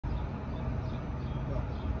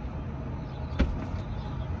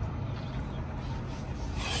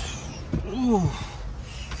Ooh,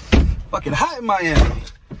 fucking hot in Miami.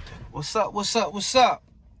 What's up, what's up, what's up?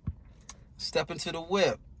 Step into the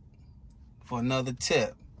whip for another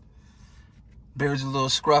tip. Beard's a little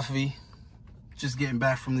scruffy. Just getting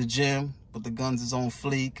back from the gym, but the guns is on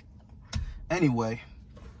fleek. Anyway,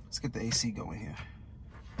 let's get the AC going here.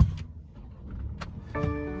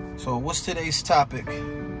 So what's today's topic?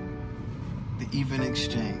 The even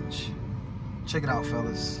exchange. Check it out,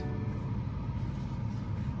 fellas.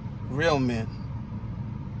 Real men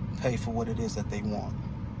pay for what it is that they want,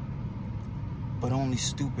 but only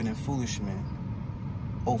stupid and foolish men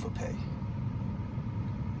overpay.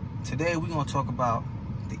 Today we're going to talk about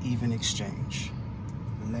the even exchange.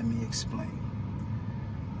 Let me explain.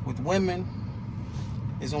 With women,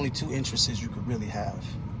 there's only two interests you could really have.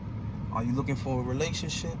 Are you looking for a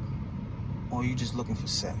relationship, or are you just looking for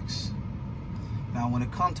sex? Now, when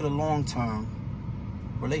it comes to the long term,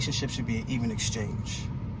 relationships should be an even exchange.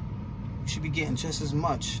 You should be getting just as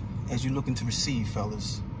much as you're looking to receive,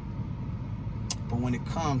 fellas. But when it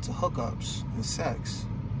comes to hookups and sex,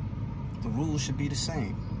 the rules should be the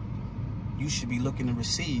same. You should be looking to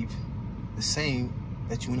receive the same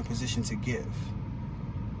that you're in a position to give.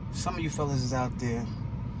 Some of you fellas is out there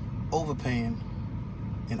overpaying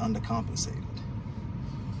and undercompensated.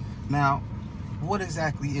 Now, what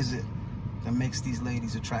exactly is it that makes these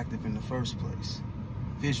ladies attractive in the first place,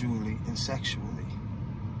 visually and sexually?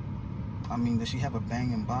 I mean, does she have a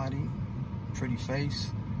banging body, pretty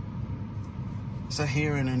face? Is her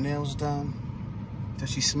hair and her nails done? Does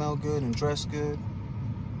she smell good and dress good?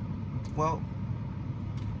 Well,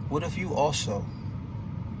 what if you also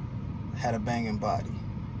had a banging body?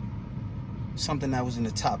 Something that was in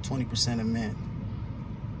the top 20% of men.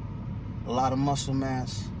 A lot of muscle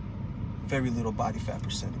mass, very little body fat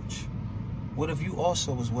percentage. What if you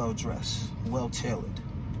also was well dressed, well tailored,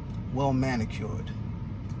 well manicured,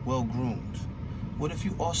 well groomed? What if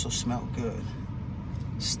you also smelled good,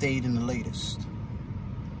 stayed in the latest?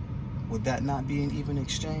 Would that not be an even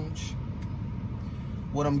exchange?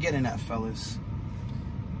 What I'm getting at, fellas,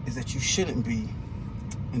 is that you shouldn't be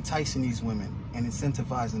enticing these women and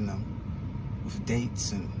incentivizing them with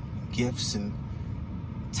dates and gifts and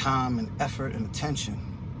time and effort and attention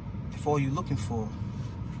if all you're looking for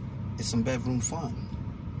is some bedroom fun.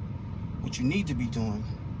 What you need to be doing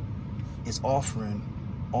is offering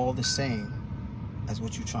all the same as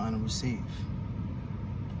what you're trying to receive.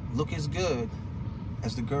 Look as good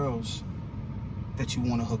as the girls that you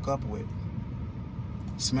want to hook up with.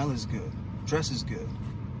 Smell is good. Dress is good.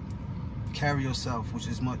 Carry yourself with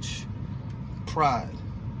as much pride.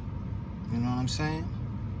 You know what I'm saying?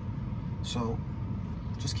 So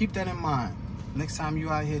just keep that in mind. Next time you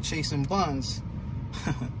out here chasing buns,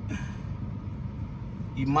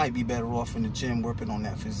 you might be better off in the gym working on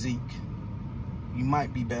that physique. You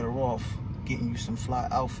might be better off getting you some fly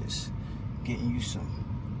outfits, getting you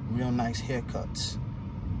some real nice haircuts,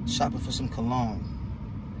 shopping for some cologne.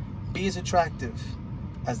 Be as attractive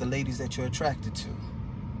as the ladies that you're attracted to,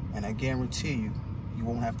 and I guarantee you, you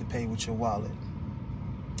won't have to pay with your wallet.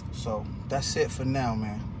 So that's it for now,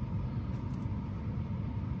 man.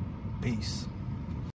 Peace.